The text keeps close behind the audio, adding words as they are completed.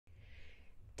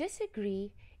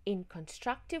Disagree in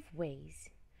constructive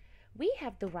ways. We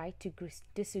have the right to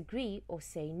disagree or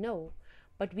say no,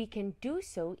 but we can do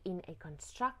so in a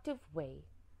constructive way.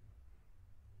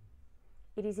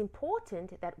 It is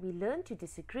important that we learn to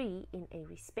disagree in a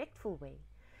respectful way.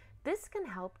 This can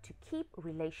help to keep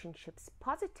relationships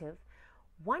positive.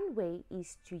 One way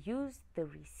is to use the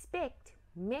respect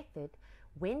method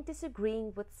when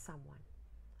disagreeing with someone.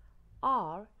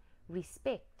 R.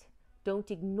 Respect.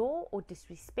 Don't ignore or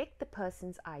disrespect the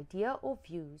person's idea or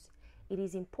views. It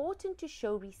is important to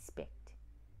show respect.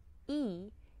 E.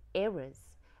 Errors.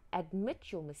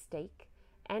 Admit your mistake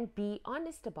and be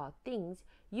honest about things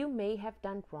you may have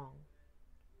done wrong.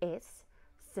 S.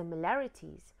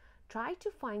 Similarities. Try to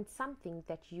find something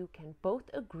that you can both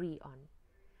agree on.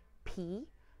 P.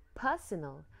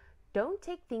 Personal. Don't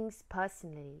take things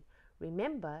personally.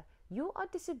 Remember, you are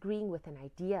disagreeing with an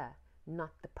idea,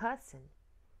 not the person.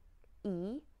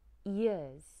 E.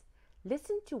 Ears.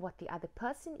 Listen to what the other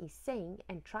person is saying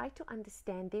and try to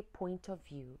understand their point of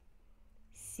view.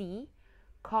 C.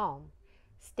 Calm.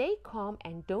 Stay calm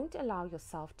and don't allow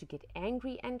yourself to get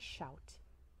angry and shout.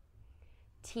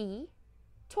 T.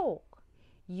 Talk.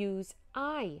 Use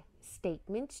I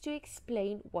statements to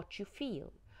explain what you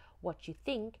feel, what you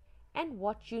think, and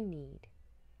what you need.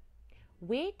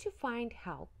 Where to find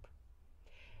help.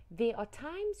 There are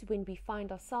times when we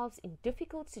find ourselves in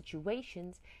difficult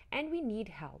situations and we need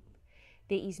help.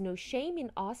 There is no shame in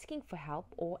asking for help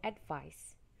or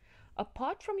advice.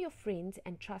 Apart from your friends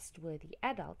and trustworthy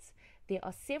adults, there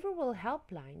are several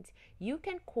helplines you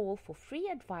can call for free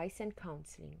advice and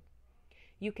counseling.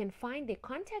 You can find their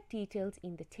contact details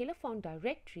in the telephone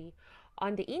directory,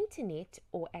 on the internet,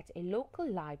 or at a local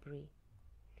library.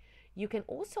 You can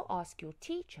also ask your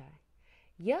teacher.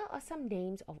 Here are some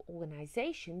names of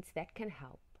organizations that can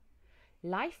help: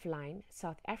 Lifeline,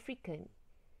 South African;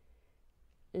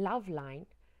 Loveline,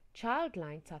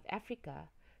 Childline, South Africa;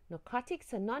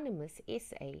 Narcotics Anonymous,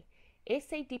 SA;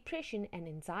 SA Depression and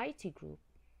Anxiety Group;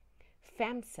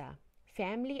 FAMSA,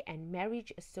 Family and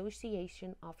Marriage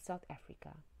Association of South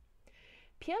Africa.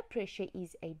 Peer pressure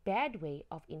is a bad way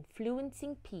of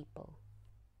influencing people.